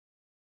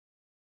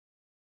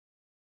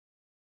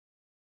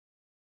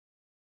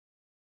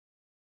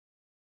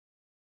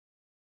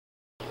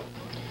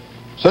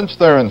Since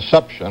their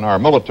inception, our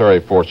military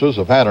forces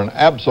have had an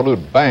absolute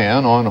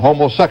ban on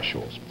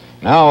homosexuals.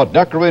 Now, a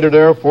decorated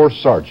Air Force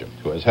sergeant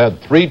who has had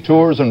 3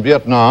 tours in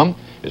Vietnam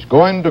is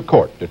going to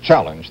court to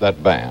challenge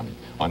that ban.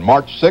 On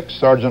March 6,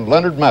 Sergeant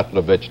Leonard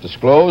Matlovich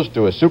disclosed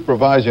to a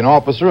supervising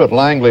officer at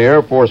Langley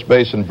Air Force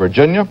Base in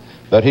Virginia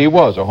that he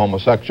was a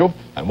homosexual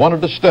and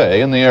wanted to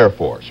stay in the Air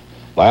Force.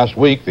 Last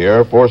week, the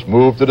Air Force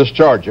moved to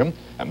discharge him,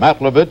 and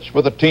Matlovich,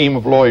 with a team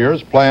of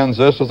lawyers, plans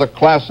this as a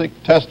classic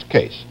test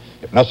case,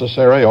 if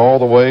necessary, all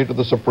the way to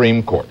the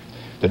Supreme Court.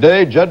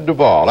 Today, Jed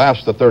Duvall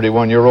asked the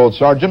 31-year-old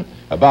sergeant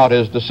about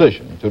his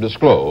decision to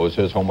disclose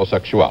his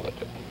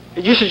homosexuality.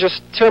 It used to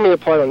just tear me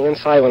apart on the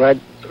inside when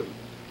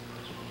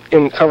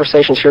in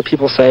conversations, hear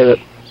people say that,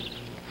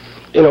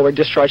 you know, we're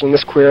discharging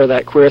this queer,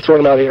 that queer,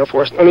 throwing them out of the Air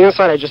Force. On the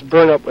inside, I just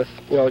burn up with,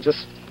 you know,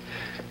 just,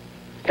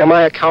 am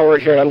I a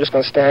coward here and I'm just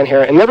going to stand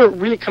here? And never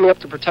really coming up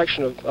to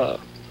protection of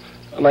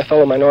my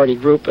fellow minority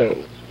group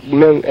and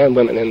men and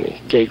women in the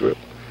gay group.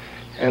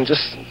 And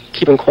just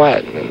keeping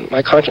quiet. And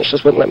my conscience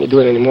just wouldn't let me do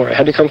it anymore. I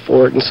had to come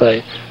forward and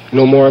say,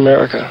 no more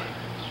America.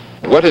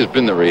 What has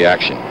been the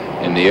reaction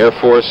in the Air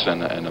Force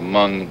and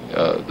among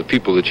the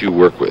people that you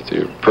work with,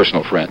 your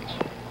personal friends?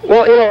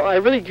 Well, you know, I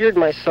really geared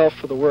myself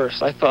for the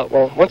worst. I thought,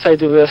 well, once I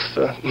do this,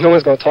 no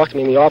one's going to talk to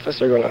me in the office.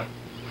 They're going to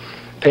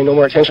pay no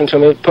more attention to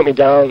me, put me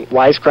down,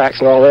 wisecracks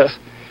and all this.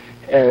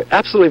 And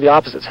absolutely the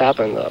opposite's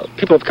happened.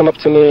 People have come up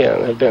to me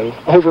and have been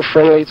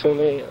over-friendly to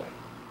me.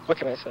 What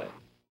can I say?